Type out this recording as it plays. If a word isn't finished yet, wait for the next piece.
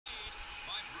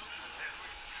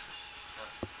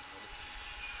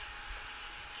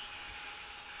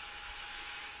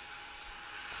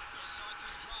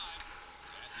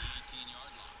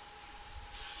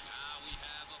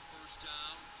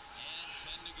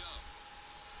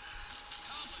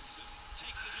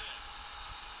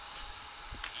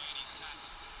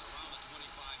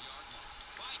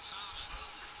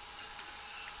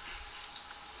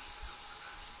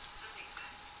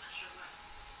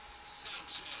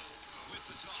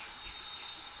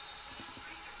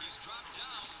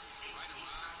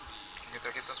¿Qué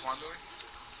tarjeta estás jugando hoy?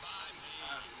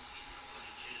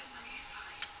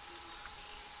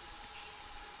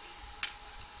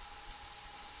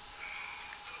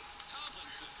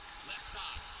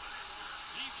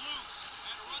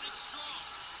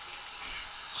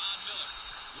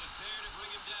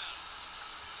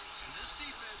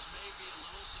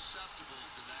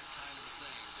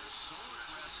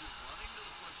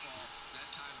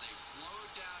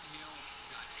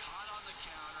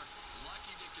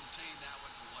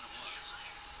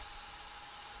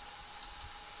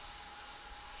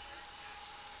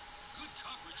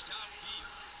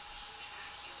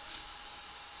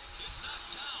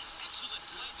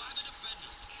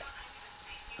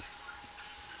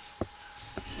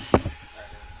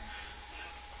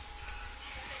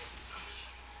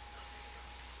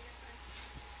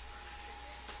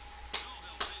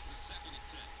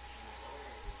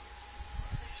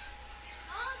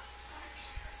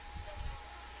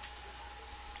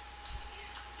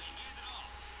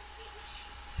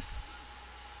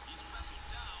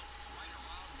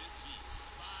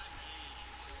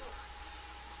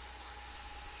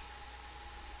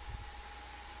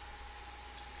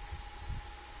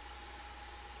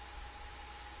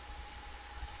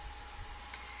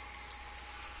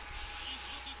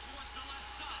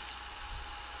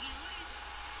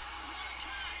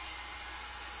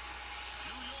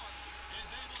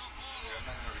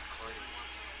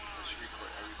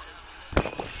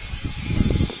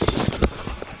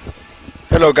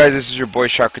 Hello guys, this is your boy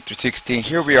Shocker316.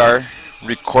 Here we are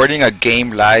recording a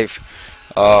game live.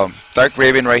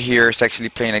 Darkraven right here is actually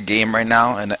playing a game right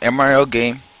now, an MRL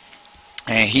game,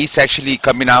 and he's actually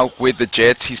coming out with the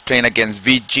Jets. He's playing against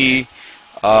VGRaven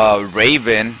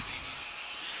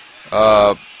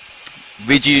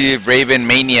VGRaven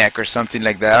Maniac or something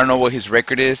like that. I don't know what his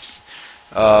record is,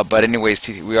 but anyways,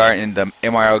 we are in the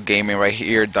MRL gaming right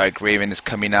here. Darkraven is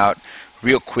coming out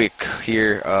real quick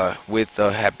here with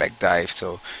the halfback dive.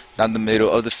 So down the middle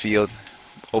of the field,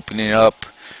 opening it up,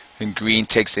 and Green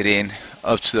takes it in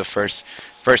up to the first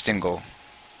and goal.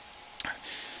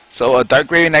 So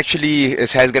Darkraven actually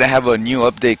is gonna have a new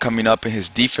update coming up in his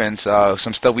defense.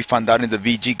 Some stuff we found out in the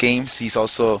VG games. He's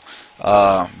also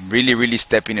really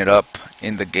stepping it up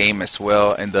in the game as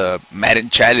well. In the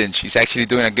Madden challenge, he's actually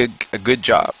doing a good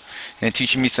job and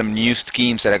teaching me some new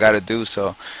schemes that I gotta do.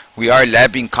 So we are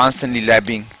constantly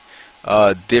labbing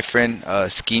different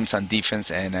schemes on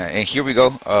defense, and here we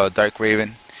go.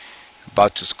 Darkraven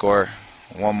about to score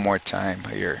one more time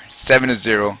here,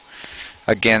 7-0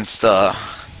 against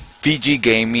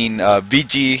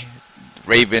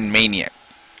VGRaven Maniac.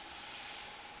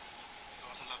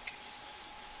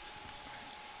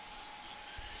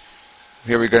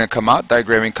 Here we're gonna come out.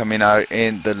 Darkraven coming out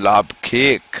in the lob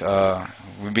kick.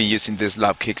 We've been using this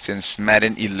lob kick since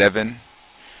Madden 11,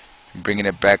 bringing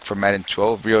it back for Madden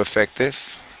 12. Real effective.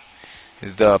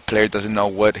 The player doesn't know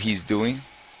what he's doing.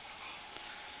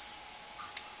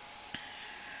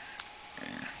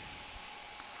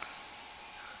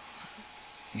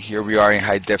 Here we are in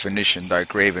high definition.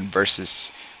 Darkraven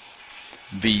versus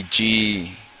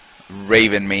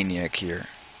VGRaven Maniac here.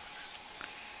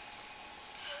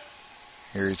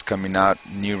 Here he's coming out,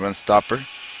 new run stopper,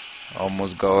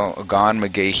 almost gone.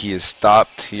 McGahee is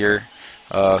stopped here.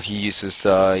 He uses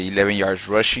 11 yards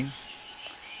rushing.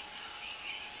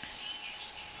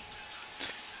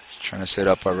 He's trying to set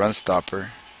up a run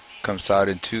stopper. Comes out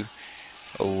in two.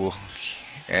 Oh,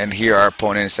 and here our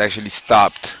opponent is actually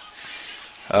stopped.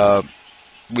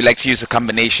 We like to use a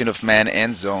combination of man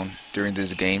and zone during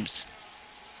these games.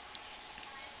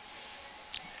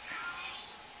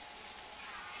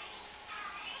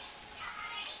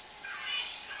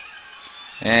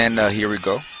 And here we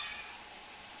go.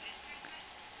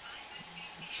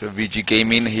 So VG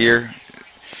Gaming here.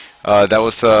 That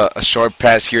was a short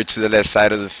pass here to the left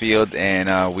side of the field,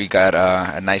 and we got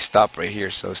a nice stop right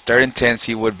here. So it's 3rd and 10.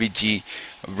 See what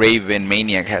VGRaven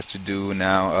Maniac has to do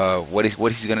now. What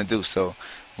he's gonna do. So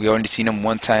we already seen him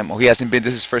one time. Oh, he hasn't been.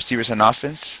 This is his first series on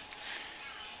offense.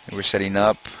 We're setting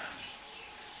up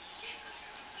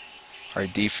our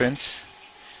defense.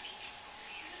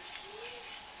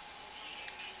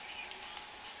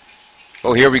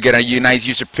 Oh, here we get a nice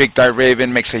user pick.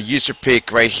 Darkraven makes a user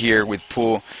pick right here with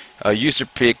pull. User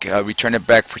pick, return it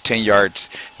back for 10 yards.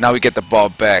 Now we get the ball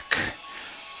back.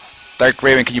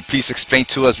 Darkraven, can you please explain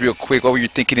to us real quick what were you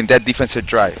thinking in that defensive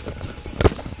drive?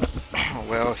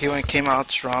 Well, he came out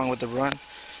strong with the run,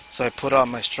 so I put out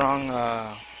my strong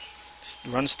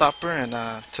run stopper, and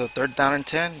to 3rd down and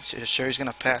 10, sure he's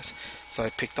gonna pass. So I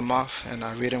picked him off, and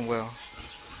I read him well.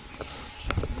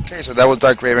 Okay, so that was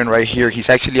Darkraven right here. He's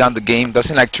actually on the game.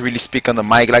 Doesn't like to really speak on the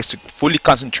mic. Likes to fully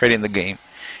concentrate in the game.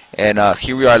 And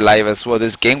here we are live as well.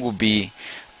 This game will be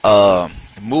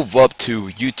move up to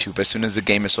YouTube as soon as the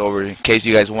game is over, in case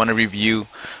you guys want to review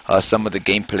some of the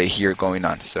gameplay here going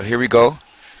on. So here we go.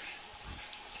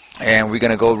 And we're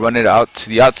going to go run it out to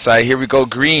the outside. Here we go.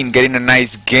 Green getting a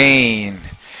nice gain.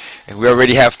 And we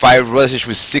already have 5 rushes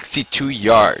with 62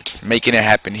 yards. Making it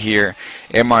happen here.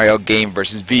 MRL game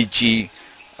versus VGRaven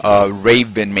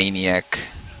Maniac.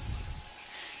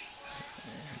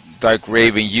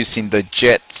 Darkraven using the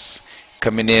Jets.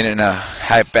 Coming in a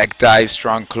high back dive,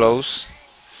 strong close.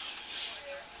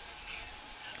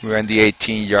 We're on the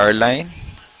 18-yard line.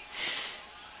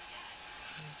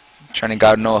 Trying to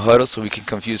get no huddle so we can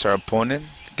confuse our opponent.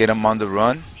 Get him on the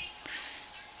run.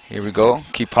 Here we go.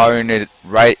 Keep powering it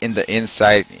right in the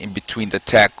inside in between the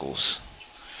tackles.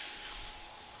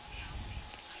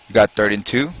 We got 3rd and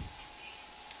 2.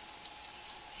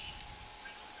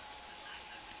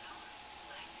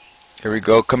 Here we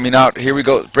go. Coming out. Here we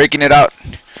go. Breaking it out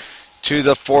to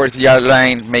the 4th-yard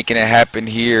line. Making it happen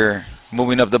here.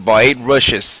 Moving up the ball. 8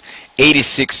 rushes.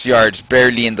 86 yards.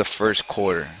 Barely in the first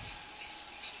quarter.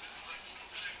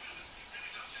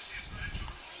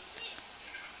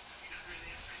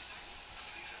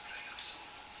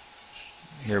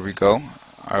 Here we go.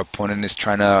 Our opponent is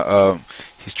trying to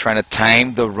he's trying to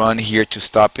time the run here to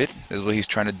stop it. This is what he's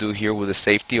trying to do here with the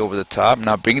safety over the top.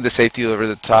 Now bringing the safety over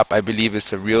the top, I believe,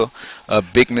 is a real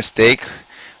big mistake.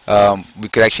 We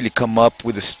could actually come up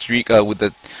with a streak with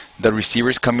the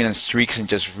receivers coming in streaks and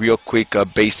just real quick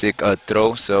basic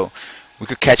throw. So we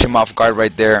could catch him off guard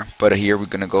right there. But here we're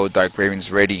gonna go. Darkraven's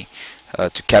ready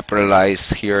to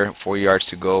capitalize here. 4 yards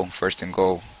to go. 1st and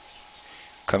goal.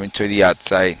 Coming to the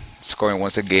outside. Scoring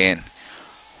once again.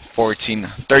 13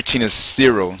 is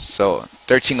 0, so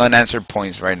 13 unanswered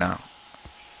points right now.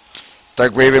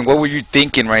 Darkraven, what were you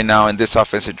thinking right now in this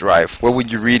offensive drive? What were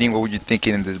you reading? What were you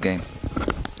thinking in this game?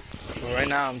 Well, right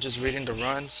now I'm just reading the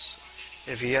runs.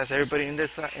 If he has everybody in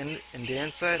this in the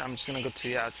inside, I'm just gonna go to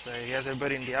the outside. If he has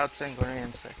everybody in the outside, going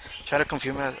inside. Try to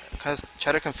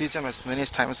confuse him as many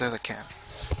times as I can.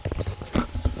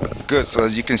 Good. So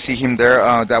as you can see him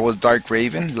there, that was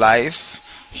Darkraven live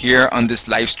here on this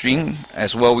live stream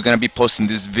as well. We're going to be posting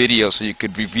this video so you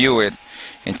could review it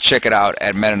and check it out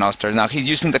at Madden All-Stars. Now he's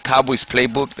using the Cowboys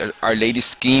playbook, our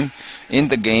latest scheme in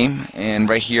the game, and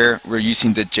right here we're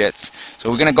using the Jets. So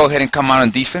we're going to go ahead and come out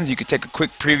on defense. You can take a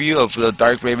quick preview of the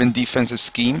Darkraven defensive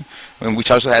scheme, which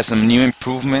also has some new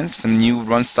improvements, some new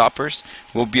run stoppers.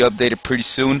 Will be updated pretty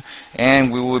soon,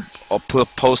 and we will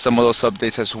post some of those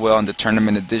updates as well on the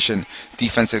Tournament Edition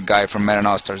defensive guide from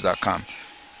MaddenAllStars.com.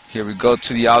 Here we go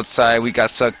to the outside. We got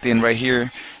sucked in right here.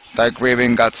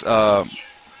 Darkraven got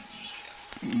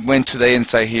went to the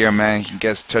inside here, man. He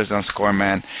gets touchdown score,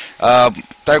 man.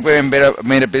 Darkraven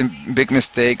made a big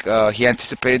mistake. He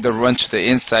anticipated the run to the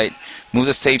inside, moved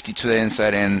the safety to the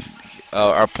inside, and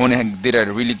our opponent did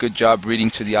a really good job reading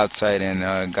to the outside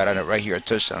and got it right here, a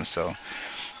touchdown. So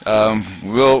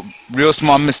real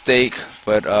small mistake,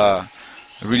 but a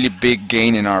really big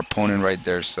gain in our opponent right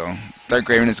there. So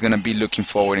Darkraven is going to be looking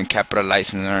forward and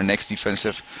capitalizing on our next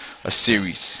defensive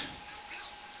series.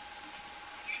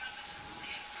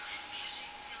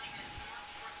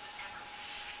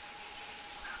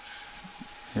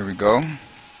 Here we go.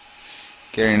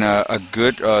 Getting a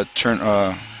good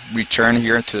return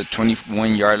here to the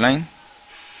 21-yard line.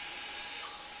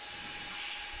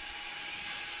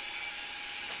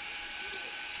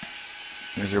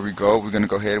 Here we go. We're going to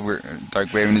go ahead.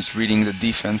 Darkraven is reading the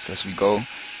defense as we go.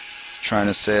 Trying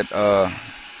to set a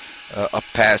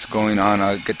pass going on.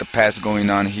 Get the pass going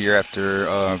on here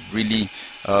after really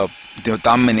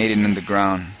dominating in the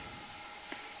ground.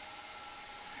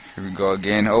 Here we go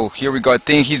again. Oh, here we go. I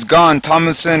think he's gone.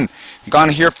 Tomlinson gone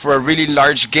here for a really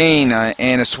large gain,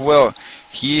 and as well,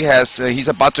 he's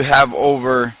about to have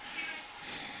over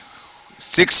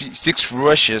six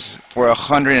rushes for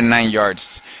 109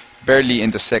 yards, barely in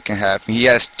the second half. He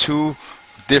has two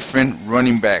different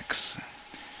running backs.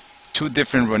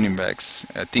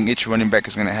 I think each running back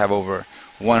is going to have over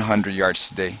 100 yards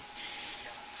today.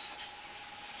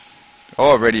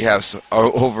 Already has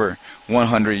over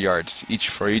 100 yards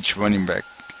for each running back.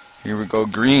 Here we go,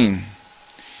 Green,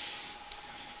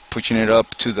 pushing it up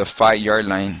to the 5-yard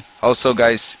line. Also,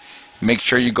 guys, make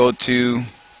sure you go to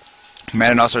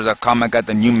MaddenAllStars.com. I got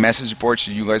the new message board,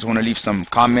 so you guys want to leave some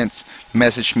comments,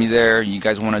 message me there. You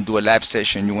guys want to do a live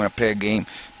session, you want to play a game,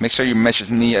 make sure you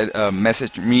message me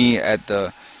at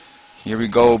the. Here we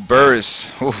go,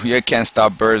 Burrs. Oh, you can't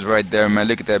stop Burrs right there, man.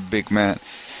 Look at that big man.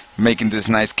 making this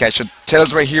nice catch. So tell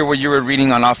us right here what you were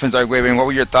reading on offense, Darkraven. What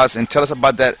were your thoughts? And tell us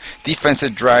about that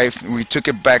defensive drive. We took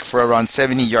it back for around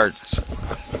 70 yards.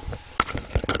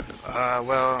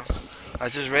 Well, I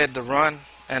just read the run,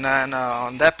 and then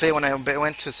on that play when I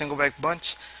went to single back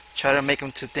bunch, try to make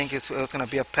him to think it was going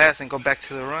to be a pass and go back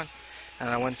to the run. And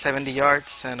I went 70 yards,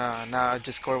 and now I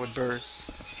just scored with birds.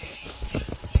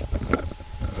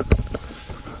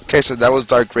 Okay, so that was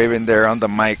Darkraven there on the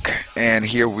mic, and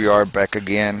here we are back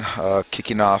again,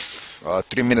 kicking off.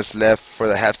 3 minutes left for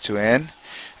the half to end.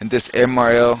 In this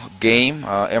MRL game,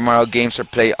 MRL games are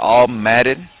played all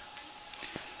Madden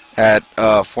at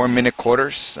 4-minute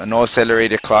quarters, no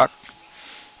accelerated clock.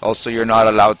 Also, you're not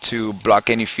allowed to block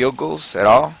any field goals at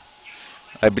all.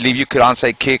 I believe you could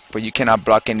onside kick, but you cannot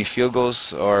block any field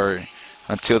goals or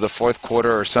until the fourth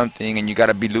quarter or something, and you got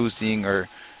to be losing or,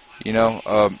 you know.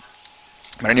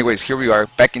 But anyways, here we are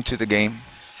back into the game.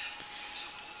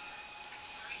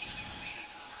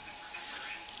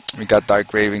 We got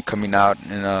Darkraven coming out,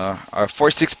 and our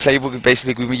 4-6 playbook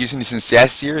basically we've been using this since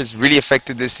last year. It's really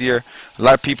effective this year. A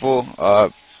lot of people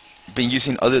been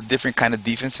using other different kind of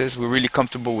defenses. We're really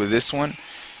comfortable with this one,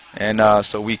 and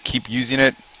so we keep using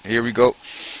it. Here we go.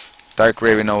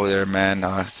 Darkraven over there, man.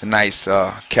 It's a nice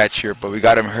catch here, but we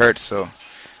got him hurt, so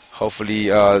hopefully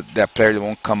that player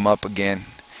won't come up again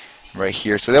right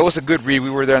here. So that was a good read. We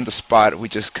were there on the spot. We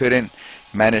just couldn't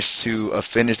manage to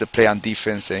finish the play on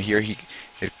defense, and here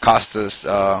it cost us.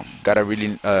 Got a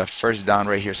really first down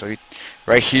right here. So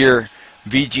right here,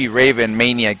 VGRaven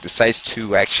Maniac decides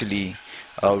to actually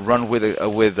run with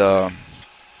the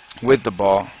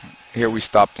ball. Here we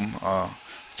stop him.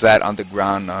 Flat on the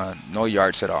ground, no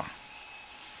yards at all.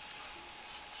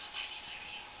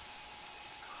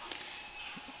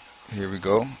 Here we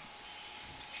go.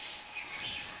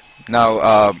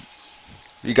 Now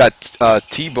we got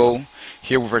Tebow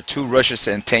here with our 2 rushes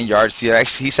and 10 yards.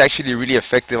 He's actually really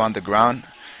effective on the ground.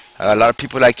 A lot of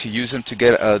people like to use him to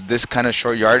get this kind of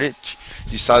short yardage.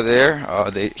 You saw there,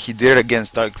 he did it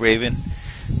against Darkraven.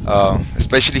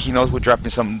 Especially he knows we're dropping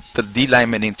the D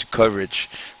linemen into coverage.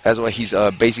 That's why he's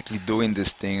basically doing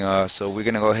this thing. So we're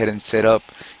gonna go ahead and set up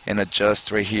and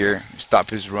adjust right here, stop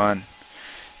his run.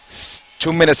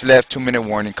 2 minutes left, 2-minute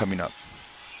warning coming up.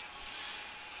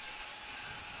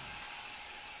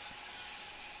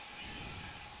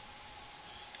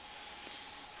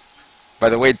 By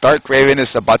the way, Darkraven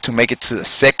is about to make it to the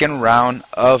 2nd round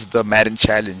of the Madden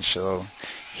Challenge. So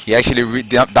he actually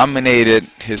dominated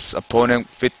his opponent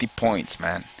 50 points,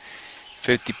 man.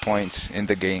 50 points in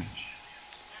the game.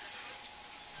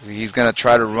 He's going to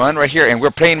try to run right here. And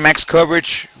we're playing max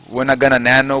coverage. We're not going to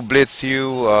nano blitz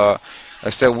you. I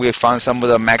said we found some of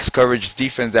the max coverage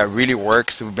defense that really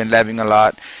works. We've been labbing a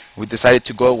lot. We decided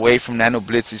to go away from nano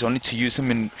blitz. It's only to use them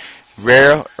in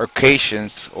rare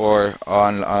occasions or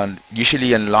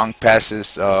usually in long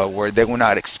passes where they will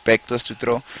not expect us to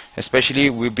throw.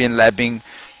 Especially we've been labbing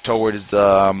towards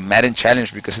the Madden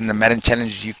Challenge, because in the Madden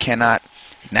Challenge you cannot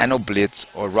nano blitz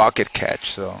or rocket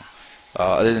catch. So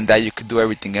other than that you could do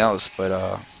everything else,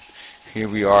 but here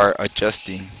we are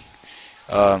adjusting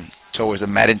towards the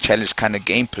Madden Challenge kind of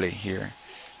gameplay here.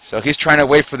 So he's trying to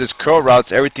wait for this curl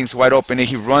routes. Everything's wide open and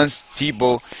he runs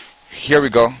Tebow. Here we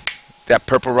go. That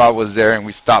purple route was there and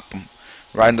we stop him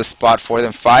right in the spot. 4th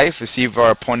and 5 to see if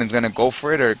our opponent's going to go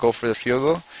for it or go for the field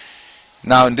goal.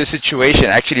 Now in this situation,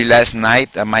 actually last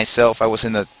night myself, I was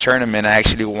in a tournament. I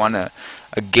actually won a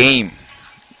game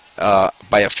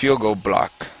by a field goal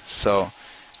block. So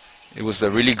it was a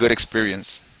really good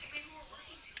experience.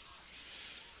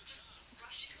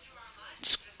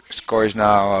 Score is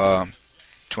now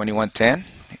 21-10.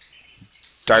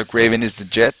 Darkraven is the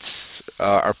Jets.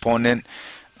 Our opponent,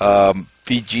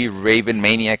 VGRaven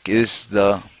Maniac, is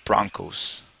the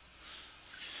Broncos.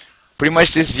 Pretty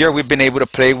much this year we've been able to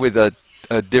play with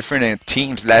different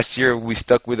teams. Last year I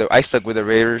stuck with the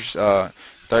Raiders.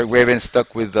 Darkraven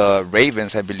stuck with the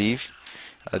Ravens, I believe.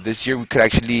 This year we could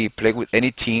actually play with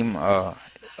any team.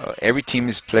 Every team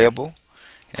is playable,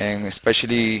 and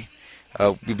especially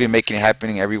we've been making it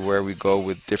happening everywhere we go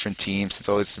with different teams.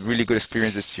 So it's a really good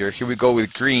experience this year. Here we go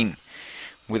with Green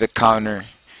with a counter,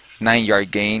 9-yard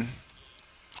gain.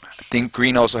 I think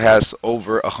Green also has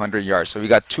over 100 yards. So we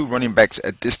got 2 running backs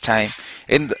at this time,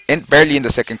 barely in the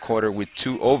 2nd quarter, with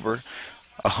 2 over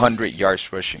 100 yards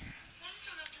rushing.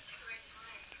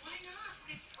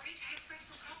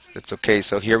 That's okay.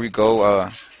 So here we go.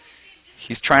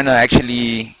 He's trying to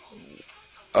actually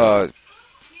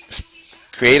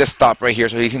create a stop right here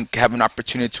so he can have an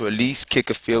opportunity to at least kick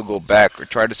a field goal back or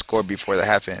try to score before the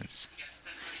half ends.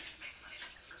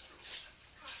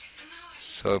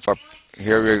 So if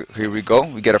here we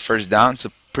go. We get a first down.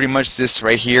 pretty much this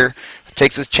right here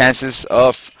takes us chances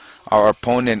of our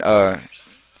opponent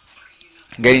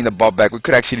getting the ball back. We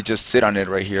could actually just sit on it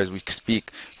right here as we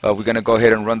speak. We're gonna go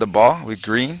ahead and run the ball with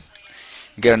green,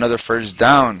 get another first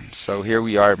down. So here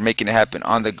we are making it happen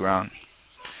on the ground.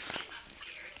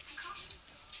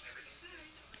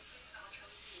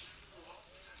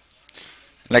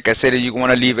 Like I said, if you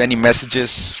want to leave any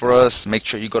messages for us, make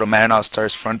sure you go to Madden All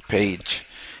Stars front page.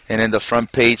 And in the front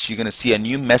page, you're going to see a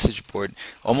new message board,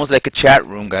 almost like a chat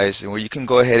room, guys, where you can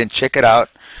go ahead and check it out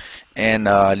and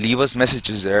leave us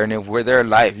messages there. And if we're there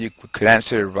live, you could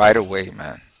answer it right away,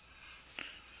 man.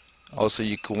 Also,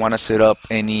 you could want to set up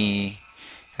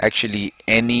actually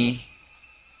any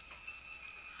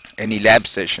lab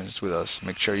sessions with us.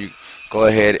 Make sure you go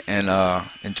ahead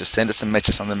and just send us some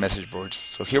messages on the message boards.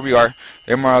 So here we are,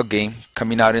 MRL game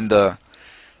coming out in the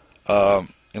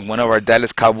in one of our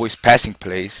Dallas Cowboys passing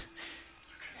plays.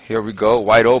 Here we go,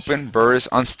 wide open. Burris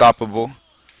unstoppable.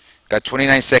 Got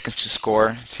 29 seconds to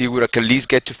score. See, we could at least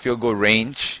get to field goal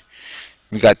range.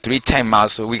 We got 3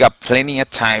 timeouts, so we got plenty of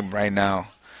time right now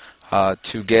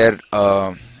to get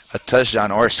a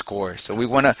touchdown or a score. So we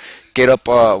want to get up.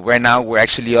 Right now, we're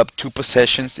actually up 2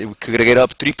 possessions. If we could get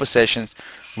up 3 possessions,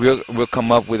 we'll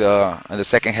come up with in the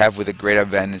second half with a great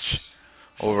advantage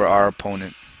over our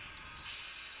opponent.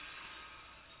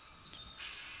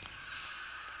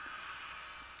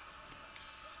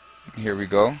 Here we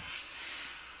go.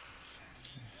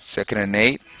 2nd and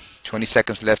 8. 20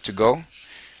 seconds left to go.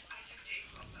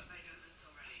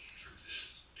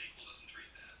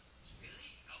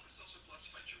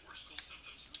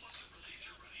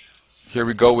 Here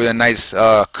we go with a nice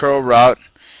curl route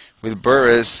with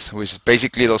Burris, which is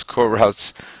basically those curl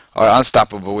routes are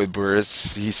unstoppable with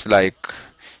Burris. He's like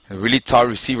a really tall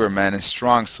receiver, man, and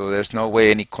strong, so there's no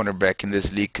way any cornerback in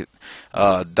this league could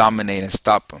dominate and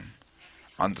stop him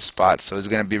on the spot. So it's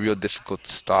going to be real difficult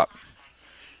to stop.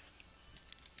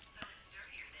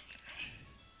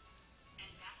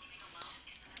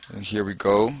 And here we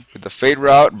go with the fade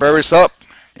route. Burris up,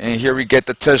 and here we get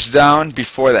the touchdown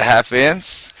before the half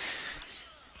ends.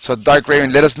 So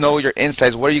Darkraven, let us know your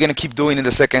insights. What are you going to keep doing in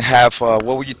the second half? What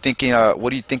were you thinking?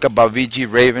 What do you think about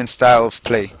VGRaven style of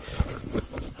play?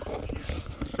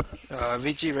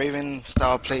 VGRaven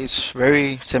style plays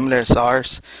very similar to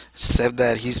ours, except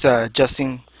that he's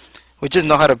adjusting. We just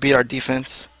know how to beat our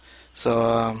defense.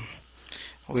 So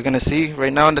we're going to see.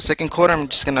 Right now in the second quarter, I'm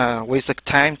just going to waste the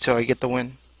time till I get the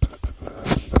win.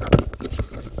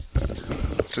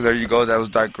 So there you go. That was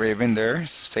Darkraven there,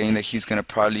 saying that he's gonna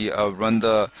probably run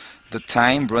the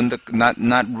time,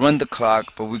 not run the clock,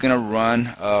 but we're gonna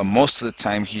run most of the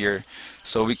time here,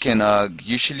 so we can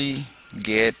usually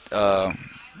get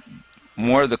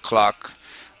more of the clock.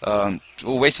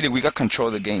 Well, basically, we got control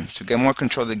of the game. To get more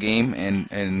control of the game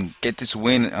and get this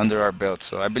win under our belt.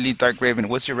 So I believe Darkraven.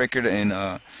 What's your record in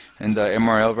the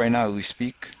MRL right now as we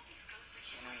speak?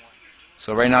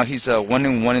 So right now he's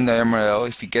 1-1 in the MRL.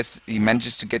 If he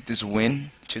manages to get this win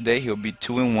today, he'll be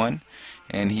 2-1,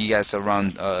 and he has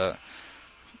around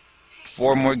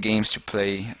 4 more games to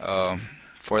play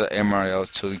for the MRL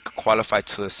to qualify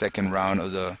to the second round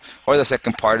of the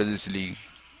second part of this league.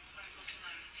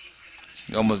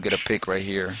 You almost get a pick right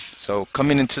here. So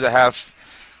coming into the half,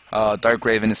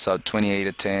 Darkraven is up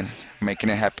 28-10, making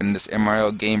it happen in this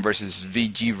MRL game versus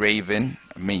VGRaven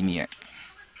Maniac.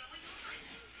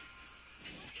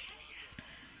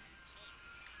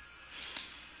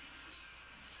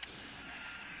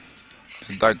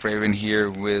 Darkraven here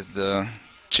with the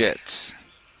Jets.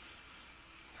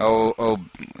 I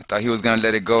thought he was gonna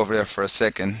let it go over there for a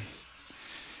second.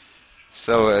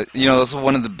 So you know, that's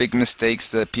one of the big mistakes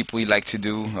that people like to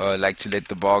do. Like to let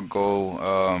the ball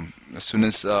go as soon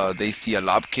as they see a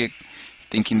lob kick,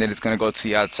 thinking that it's gonna go to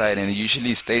the outside, and it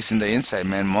usually stays in the inside.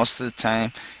 Man, most of the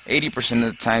time, 80%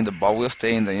 of the time, the ball will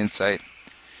stay in the inside.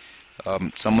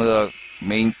 Some of the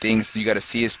main things you got to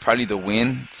see is probably the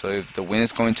wind. So if the wind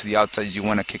is going to the outside, you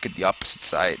want to kick it the opposite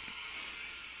side.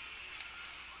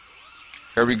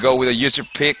 Here we go with a user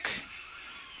pick.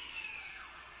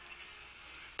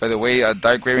 By the way,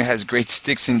 Darkraven has great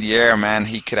sticks in the air, man.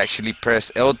 He could actually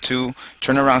press L2,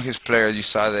 turn around his player as you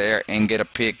saw there, and get a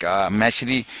pick. I'm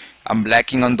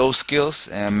lacking on those skills,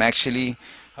 and I'm actually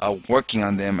working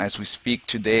on them as we speak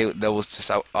today. That was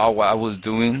just all what I was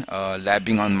doing,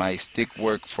 labbing on my stick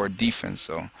work for defense.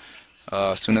 So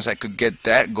as soon as I could get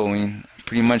that going,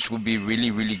 pretty much would be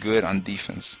really, really good on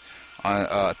defense, on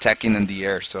attacking in the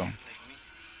air. So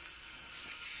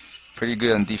pretty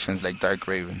good on defense, like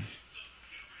Darkraven.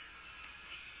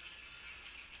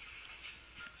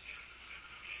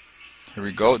 Here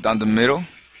we go, down the middle.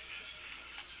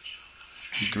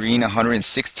 Green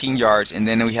 116 yards, and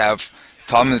then we have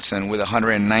Tomlinson with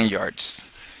 109 yards.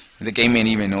 The game ain't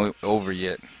even over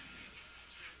yet.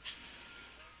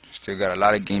 Still got a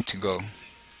lot of game to go.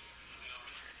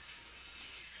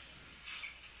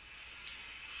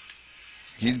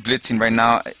 He's blitzing right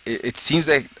now. It seems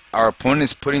like our opponent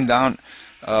is putting down.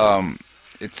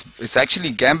 It's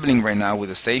actually gambling right now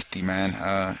with a safety,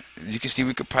 man. You can see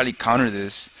we could probably counter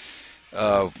this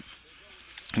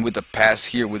with a pass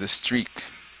here with a streak.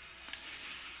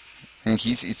 And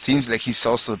it seems like he's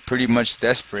also pretty much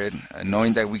desperate,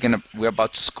 knowing that we're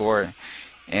about to score,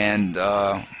 and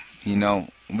you know,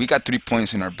 we got 3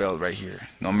 points in our belt right here,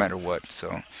 no matter what.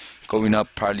 So going up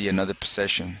probably another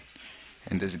possession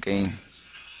in this game.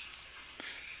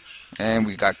 And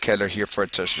we got Keller here for a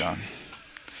touchdown.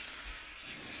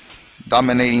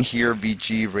 Dominating here,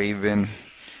 VGRaven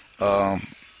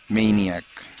Maniac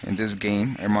in this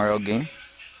game, MRL game.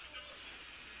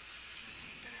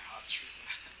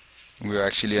 We're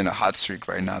actually in a hot streak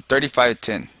right now,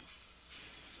 35-10.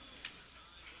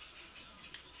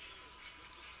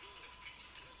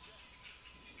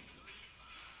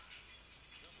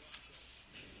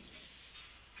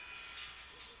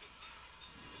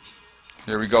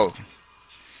 Here we go.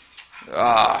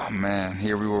 Ah, man,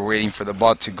 here we were waiting for the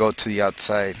ball to go to the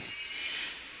outside.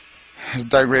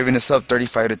 Darkraven is up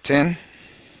 35-10.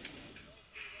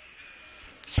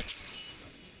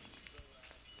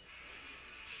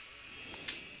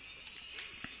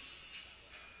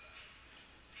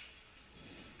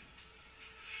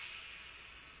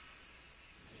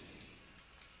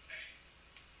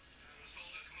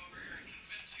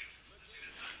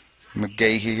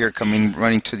 McGay here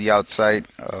running to the outside.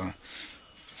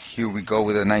 Here we go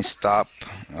with a nice stop.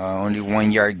 Only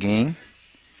 1 yard gain.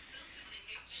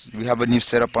 We have a new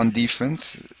setup on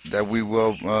defense that we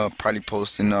will probably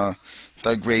post in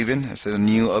Darkraven as a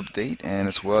new update, and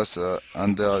as well as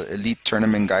on the elite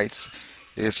tournament guides.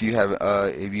 If you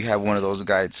have one of those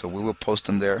guides, so we will post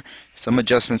them there. Some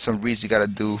adjustments, some reads you gotta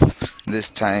do this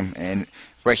time. And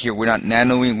right here, we're not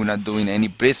nanoing, we're not doing any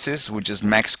blitzes, we're just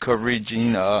max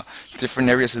coveraging different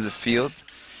areas of the field.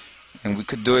 And we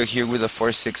could do it here with a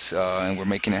 4-6, and we're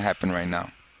making it happen right now.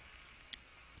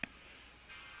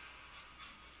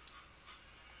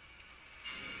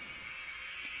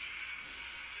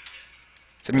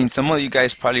 So, I mean, some of you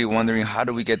guys probably wondering, how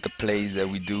do we get the plays that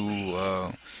we do?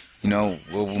 You know,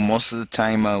 well, most of the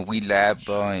time we lab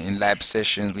in lab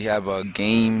sessions. We have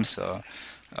games.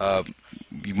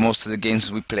 Most of the games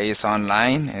we play is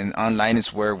online, and online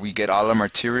is where we get all our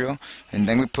material, and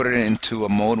then we put it into a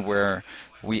mode where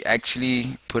we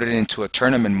actually put it into a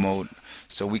tournament mode,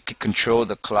 so we could control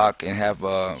the clock and have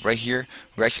right here.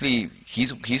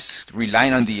 He's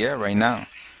relying on the air right now.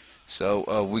 So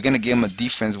we're going to give him a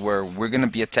defense where we're going to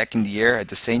be attacking the air. At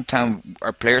the same time,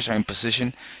 our players are in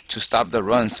position to stop the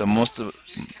run. So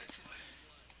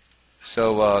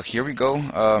here we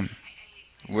go.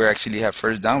 We actually have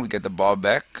first down. We get the ball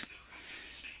back.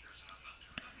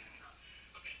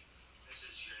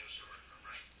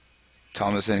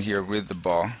 Thomason here with the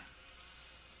ball.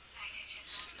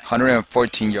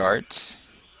 114 yards.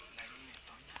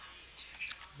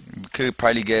 We could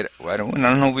probably get, I don't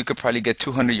know, we could probably get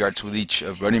 200 yards with each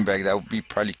running back. That would be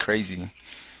probably crazy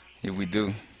if we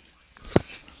do.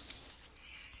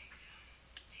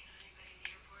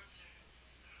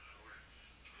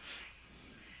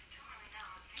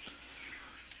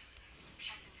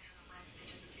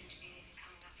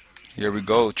 Here we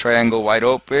go, triangle wide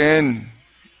open.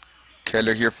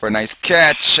 Keller here for a nice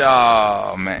catch.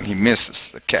 Oh man, he misses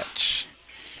the catch.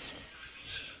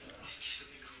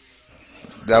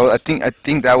 I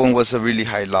think that one was a really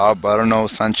high lob, but I don't know,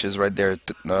 Sanchez right there.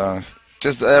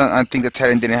 I think the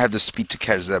tight end didn't have the speed to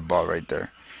catch that ball right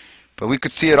there. But we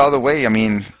could see it all the way. I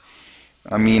mean,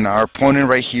 our opponent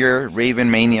right here, Raven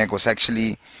Maniac, was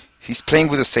actually, he's playing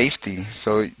with a safety,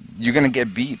 so you're gonna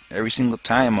get beat every single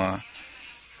time.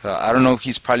 I don't know if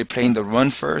he's probably playing the run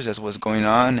first. That's what's going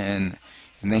on, and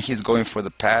then he's going for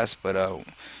the pass. But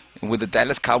with the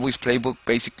Dallas Cowboys playbook,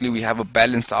 basically we have a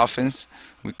balanced offense.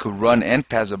 We could run and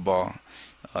pass the ball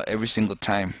every single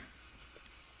time.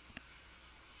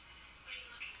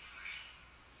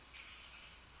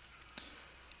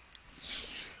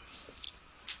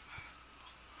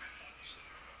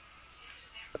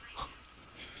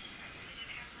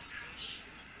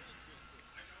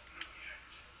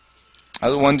 I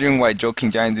was wondering why Joking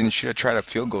Giant didn't shoot a try a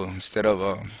field goal instead of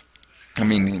I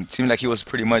mean, it seemed like he was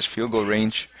pretty much field goal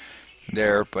range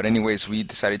there. But anyways, we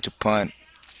decided to punt,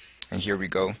 and here we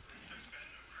go.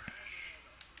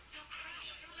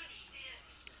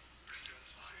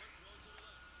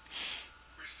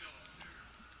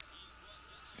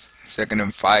 Second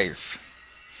and 5.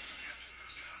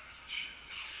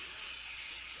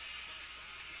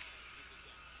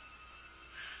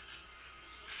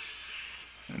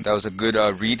 And that was a good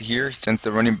read here. Sent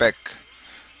the running back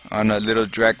on a little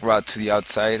drag route to the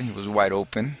outside. He was wide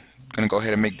open. Gonna go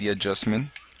ahead and make the adjustment.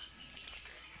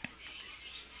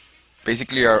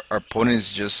 Basically, our opponent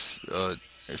is just.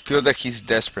 It feels like he's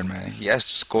desperate, man. He has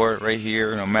to score right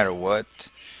here, no matter what.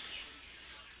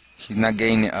 He's not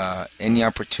getting any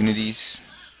opportunities.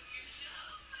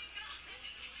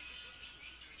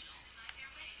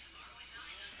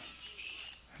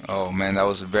 Oh man, that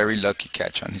was a very lucky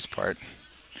catch on his part.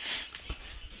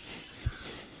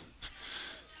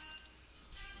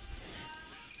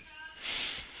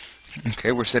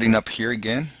 Okay, we're setting up here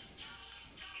again.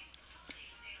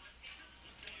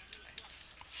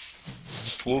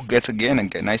 Fool gets again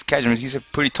a nice catch. I mean, he's a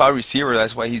pretty tall receiver.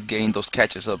 That's why he's getting those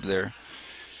catches up there.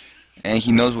 And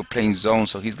he knows we're playing zone,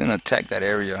 so he's gonna attack that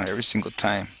area every single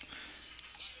time.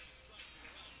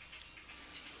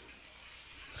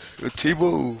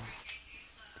 Tebow.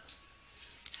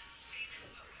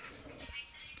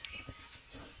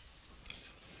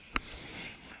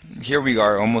 Here we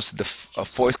are, almost the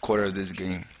fourth quarter of this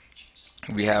game.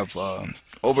 We have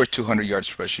over 200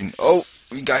 yards rushing. Oh,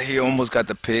 we got here, almost got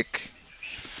the pick.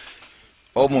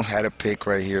 Almost had a pick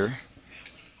right here.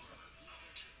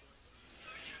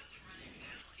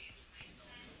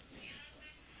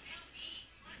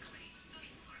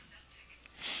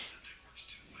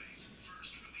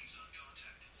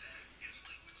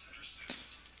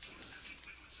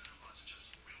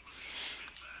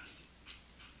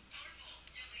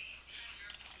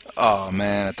 Oh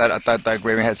man, I thought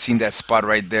Darkraven had seen that spot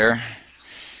right there.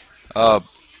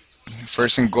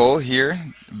 First and goal here.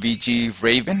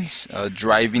 VGRaven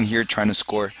driving here, trying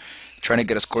to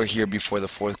get a score here before the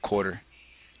fourth quarter.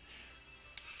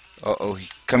 Uh-oh,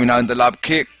 coming out in the lob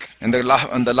kick and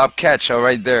on the lob catch,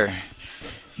 right there.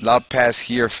 Lob pass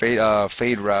here,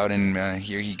 fade route, and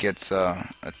here he gets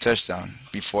a touchdown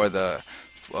before the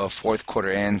fourth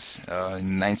quarter ends.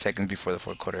 9 seconds before the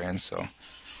fourth quarter ends. So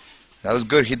that was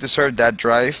good. He deserved that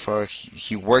drive.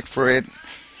 He worked for it,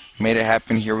 made it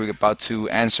happen. Here we're about to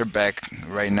answer back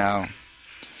right now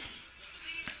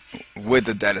with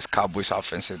the Dallas Cowboys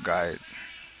offensive guide.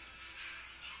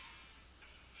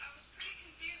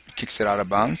 Kicks it out of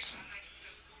bounds.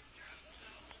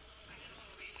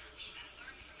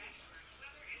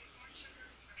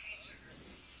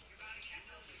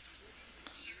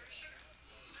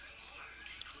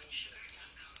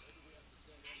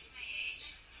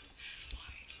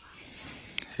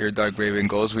 Here Darkraven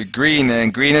goes with Green,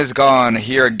 and Green is gone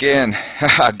here again.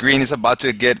 Green is about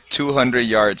to get 200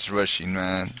 yards rushing,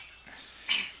 man.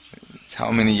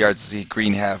 How many yards does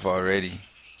Green have already?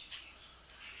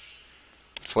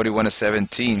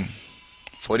 41-17.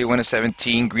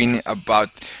 41-17. Green about.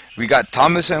 We got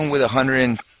Thomason with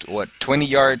 120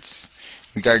 yards.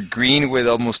 We got Green with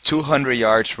almost 200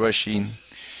 yards rushing.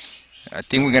 I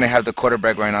think we're gonna have the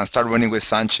quarterback right now start running with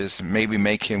Sanchez. Maybe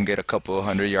make him get a couple of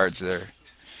 100 yards there.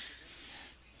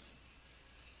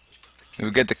 We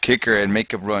get the kicker and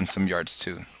make him run some yards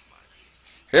too.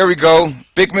 Here we go.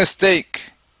 Big mistake.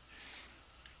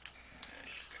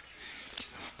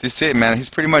 This is it, man. He's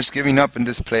pretty much giving up in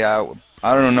this play. I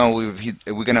don't know if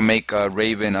we're gonna make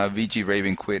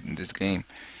VGRaven quit in this game.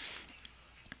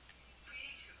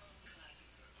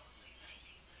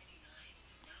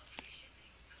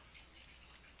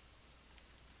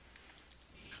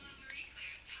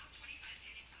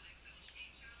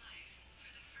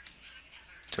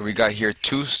 So we got here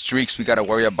 2 streaks. We got to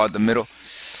worry about the middle.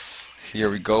 Here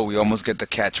we go. We almost get the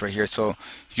catch right here. So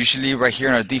usually right here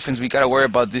in our defense, we got to worry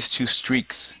about these 2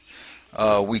 streaks.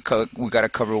 We got to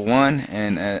cover one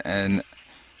and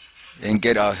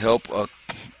get help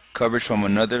coverage from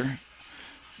another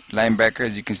linebacker.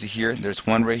 As you can see here, there's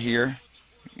one right here.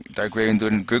 Darkraven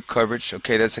doing good coverage.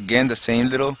 Okay, that's again the same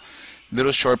little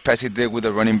short pass he did with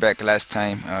the running back last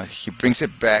time. He brings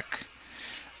it back.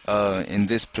 In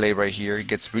this play right here, he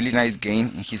gets really nice gain,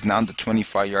 and he's now on the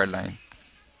 25-yard line.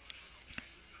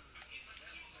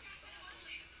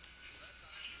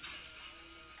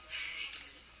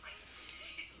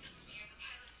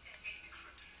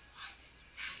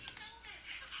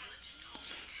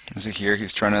 So here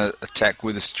he's trying to attack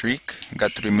with a streak.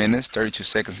 Got 3 minutes, 32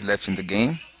 seconds left in the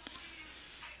game.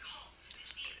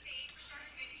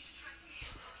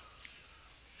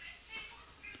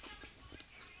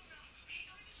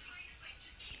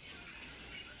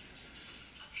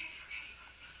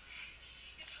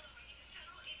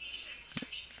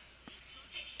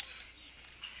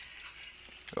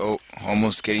 Oh,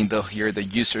 almost getting the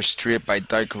user strip by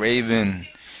Darkraven.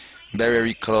 Very,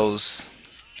 very close.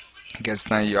 Gets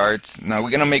 9 yards. Now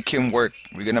we're gonna make him work.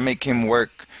 We're gonna make him work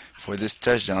for this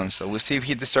touchdown. So we'll see if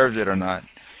he deserves it or not.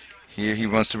 Here he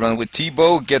wants to run with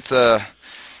Tebow. Gets a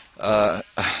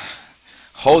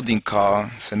holding call.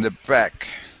 Send it back.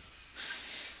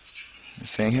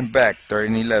 Send him back. 3rd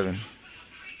and 11.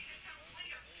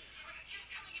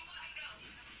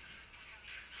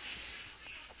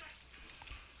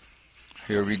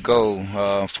 Here we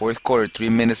go. Fourth quarter, 3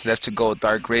 minutes left to go.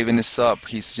 Darkraven is up.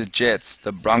 He's the Jets.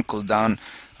 The Broncos down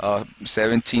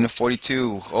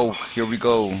 17-42. Oh, here we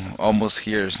go. Almost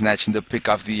here, snatching the pick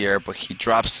off the air, but he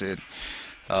drops it.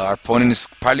 Our opponent is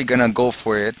probably gonna go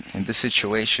for it in this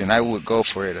situation. I would go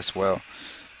for it as well,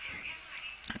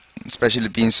 especially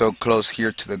being so close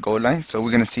here to the goal line. So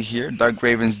we're gonna see here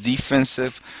Darkraven's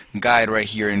defensive guide right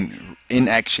here in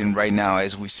action right now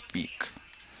as we speak.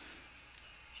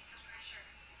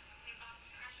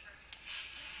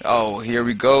 Oh, here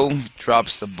we go.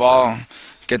 Drops the ball.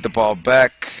 Get the ball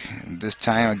back. This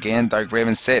time again,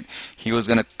 Darkraven said he was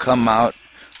gonna come out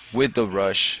with the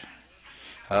rush,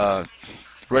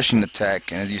 rushing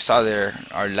attack. And as you saw there,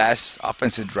 our last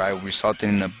offensive drive resulted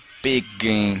in a big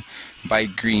gain by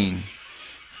Green,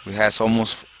 who has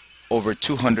almost over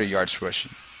 200 yards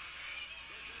rushing.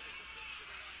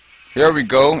 Here we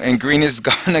go, and Green is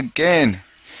gone again.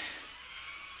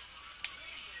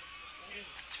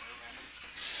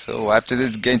 So after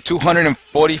this game,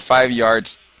 245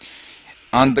 yards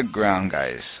on the ground,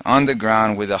 guys. On the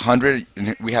ground with 100.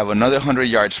 We have another 100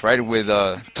 yards, right, with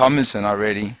Tomlinson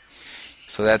already.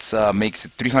 So that's makes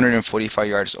it 345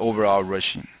 yards overall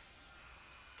rushing.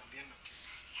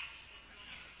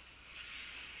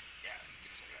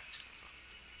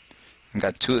 We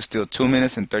got still 2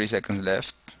 minutes and 30 seconds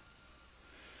left.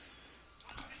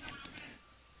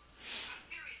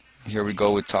 Here we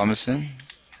go with Tomlinson.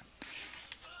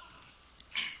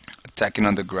 Attacking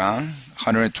on the ground,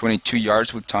 122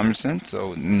 yards with Tomlinson,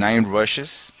 so 9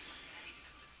 rushes.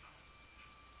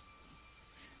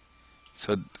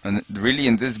 So really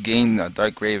in this game,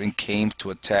 Darkraven came to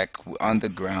attack on the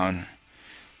ground,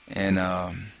 and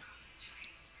I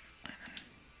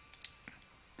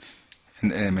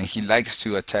mean, he likes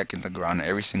to attack in the ground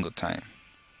every single time.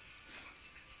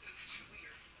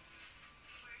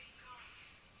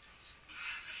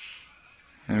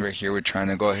 And right here we're trying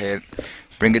to go ahead,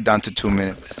 bring it down to 2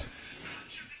 minutes.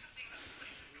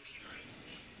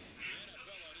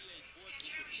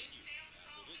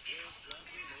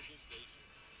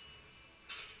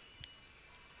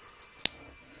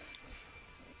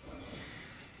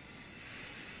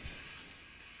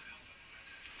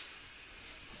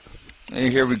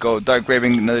 And here we go,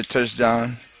 Darkraven, another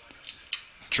touchdown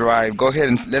drive. Go ahead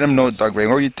and let him know, Darkraven,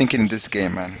 what were you thinking in this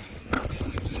game, man?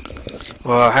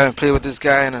 Well, I haven't played with this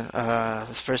guy in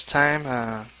his first time.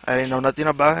 I didn't know nothing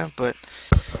about him, but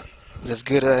that's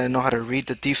good. I know how to read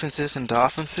the defenses and the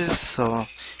offenses. So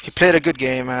he played a good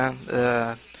game, man.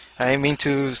 I didn't mean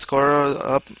to score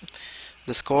up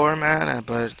the score, man,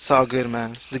 but it's all good,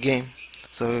 man. It's the game.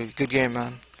 So good game,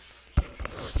 man.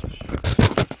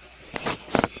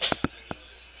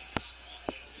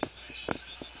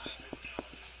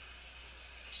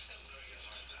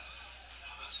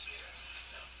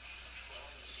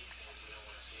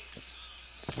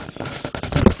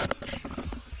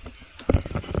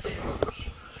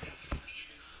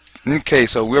 Okay,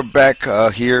 so we're back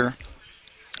here,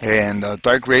 and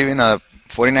Darkraven,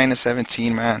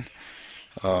 49-17, man,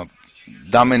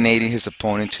 dominating his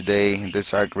opponent today.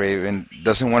 This Darkraven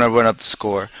doesn't want to run up the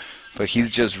score, but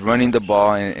he's just running the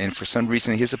ball, and for some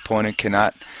reason his opponent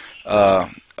cannot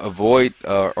avoid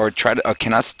or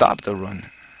cannot stop the run.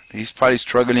 He's probably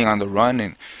struggling on the run,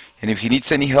 and if he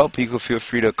needs any help, he could feel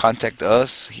free to contact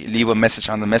us. Leave a message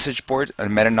on the message board at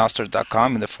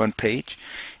MaddenAllStars.com in the front page,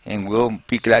 and we'll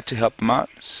be glad to help him out.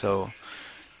 So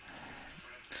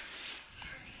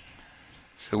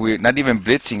we're not even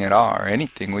blitzing at all or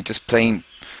anything. We're just playing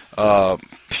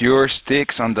pure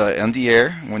sticks on the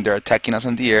air when they're attacking us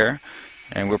on the air,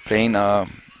 and we're playing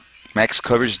max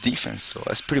coverage defense. So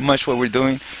that's pretty much what we're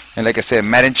doing. And like I said,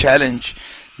 Madden Challenge,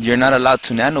 you're not allowed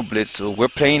to nano blitz, so we're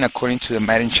playing according to the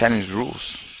Madden Challenge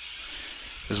rules,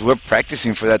 because we're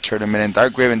practicing for that tournament. And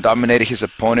Darkraven dominated his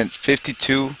opponent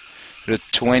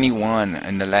 52-21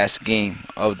 in the last game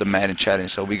of the Madden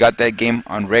Challenge. So we got that game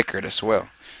on record as well.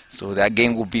 So that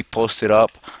game will be posted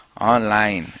up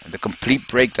online, the complete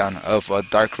breakdown of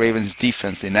Darkraven's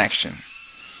defense in action.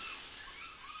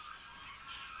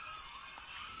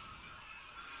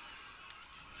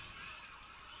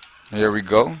 Here we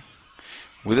go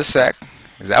with a sack.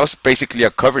 That was basically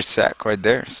a cover sack right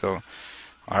there. So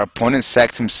our opponent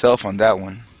sacked himself on that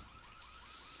one.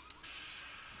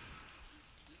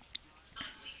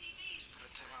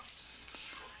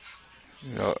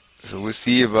 So we'll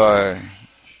see if our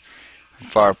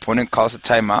opponent calls a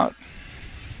timeout.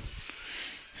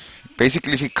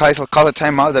 Basically, if he calls a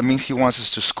timeout, that means he wants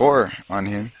us to score on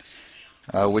him.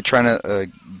 We're trying to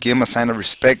give him a sign of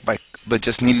respect by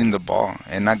just kneeling the ball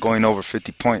and not going over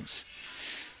 50 points.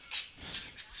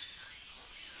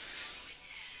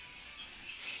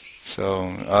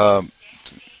 So,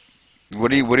 what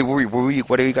do you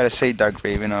got to say,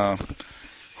 Darkraven?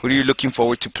 Who are you looking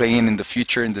forward to playing in the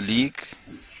future in the league?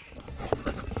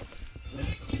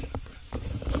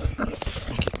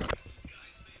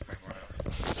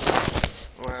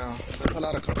 Well,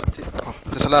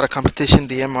 there's a lot of competition in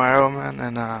the MRO, man,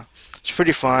 and it's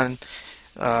pretty fun.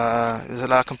 There's a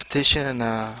lot of competition, and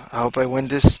I hope I win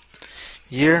this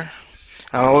year.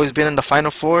 I've always been in the Final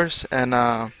Fours, and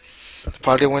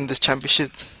probably win this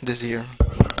championship this year.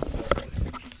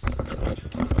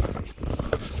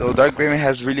 So Darkraven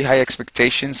has really high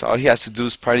expectations. All he has to do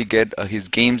is probably get his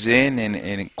games in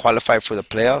and qualify for the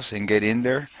playoffs and get in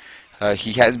there.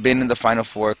 He has been in the Final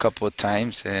Four a couple of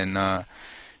times, and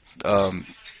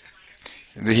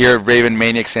here Raven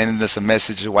Maniac sending us a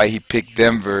message why he picked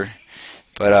Denver.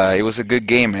 But it was a good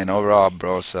game, man, overall,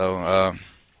 bro. So,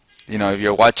 if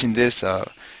you're watching this,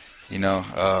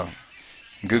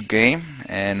 good game,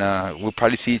 and we'll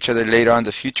probably see each other later on in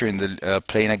the future in the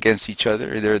playing against each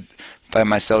other, either by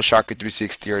myself,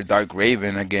 Shocker360, or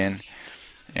Darkraven again.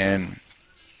 And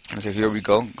so here we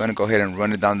go. I'm gonna go ahead and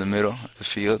run it down the middle of the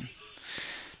field.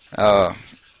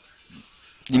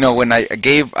 When I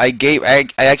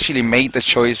actually made the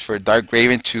choice for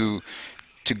Darkraven to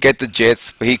get the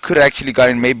Jets, but he could have actually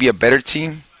gotten maybe a better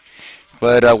team.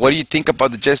 But what do you think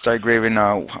about the Jets, Darkraven?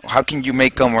 How can you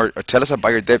make them, or tell us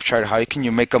about your depth chart? How can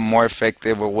you make them more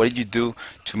effective, or what did you do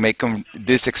to make them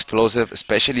this explosive,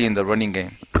 especially in the running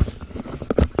game?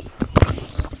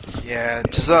 Yeah,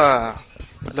 just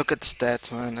look at the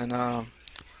stats, man, and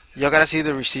you gotta see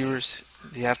the receivers.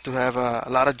 You have to have a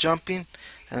lot of jumping,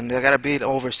 and they gotta be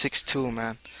over 6'2",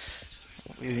 man.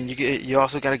 You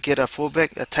also gotta get a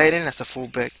fullback, a tight end as a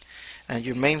fullback, and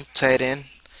your main tight end.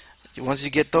 Once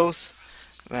you get those,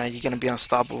 man, you're gonna be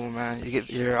unstoppable, man. You get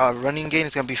your running game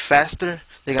is gonna be faster.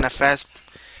 They're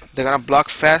gonna block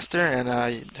faster, and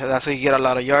that's how you get a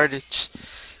lot of yardage.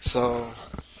 So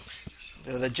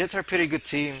the Jets are a pretty good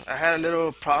team. I had a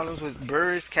little problems with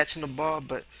Burris catching the ball,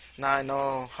 but now I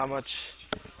know how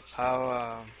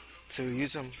to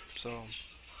use them. So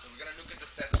we're gonna look at the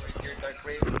stats right here,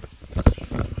 Darkraven.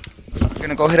 We're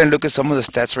gonna go ahead and look at some of the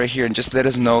stats right here, and just let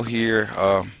us know here.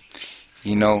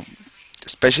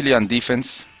 Especially on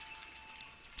defense.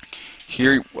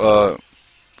 Here, what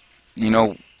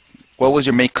was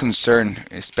your main concern,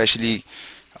 especially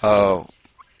about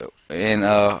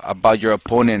your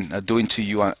opponent doing to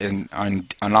you on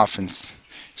offense?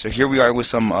 So here we are with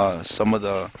some of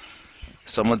the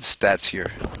stats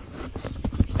here.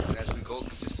 And as we go,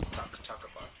 just talk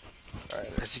about.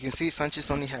 Alright, as you can see,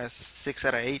 Sanchez only has 6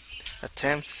 out of 8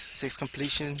 attempts, 6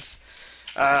 completions.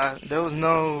 There was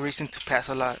no reason to pass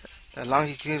a lot. As long as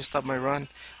he can stop my run,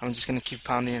 I'm just going to keep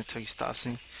pounding until he stops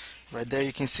me. Right there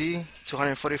you can see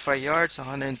 245 yards,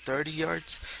 130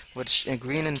 yards. With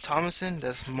Green and Thomason,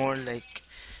 that's more like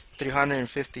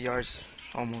 350 yards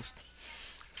almost.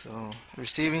 So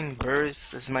receiving, Burris,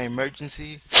 this is my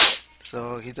emergency.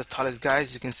 So he's the tallest guy,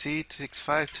 as you can see,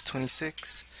 265 to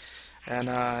 26. And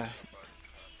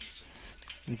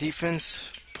in defense,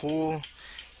 Poole.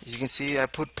 As you can see, I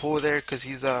put Poole there because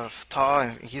he's tall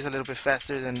and he's a little bit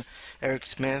faster than Eric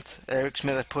Smith. Eric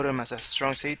Smith, I put him as a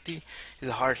strong safety. He's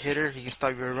a hard hitter. He can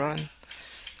stop your run.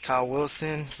 Kyle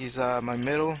Wilson, he's my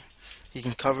middle. He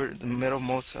can cover the middle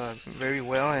very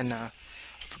well and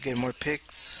get more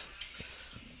picks.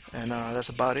 And that's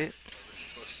about it.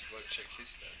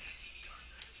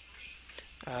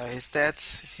 His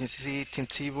stats, you can see Tim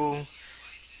Tebow.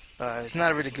 He's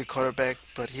not a really good quarterback,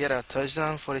 but he had a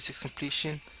touchdown, 46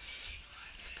 completion.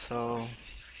 So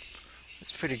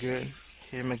it's pretty good.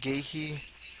 Here McGahee,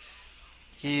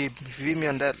 he beat me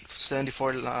on that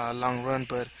 74 long run,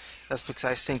 but that's because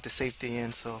I synced the safety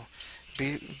in. So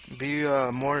be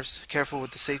more careful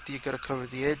with the safety. You gotta cover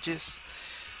the edges.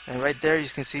 And right there you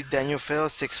can see Daniel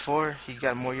Feld, 6'4". He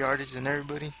got more yardage than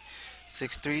everybody.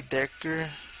 6'3",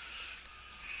 Decker.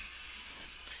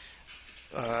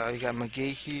 You got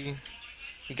McGahee.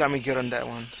 He got me good on that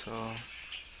one. So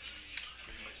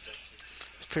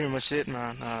that's pretty much it,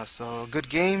 man. So good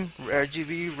game,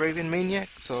 VGRaven Maniac.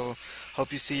 So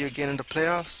hope you see you again in the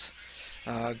playoffs.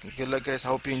 Good luck, guys. I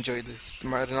hope you enjoyed this.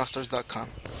 MaddenAllStars.com.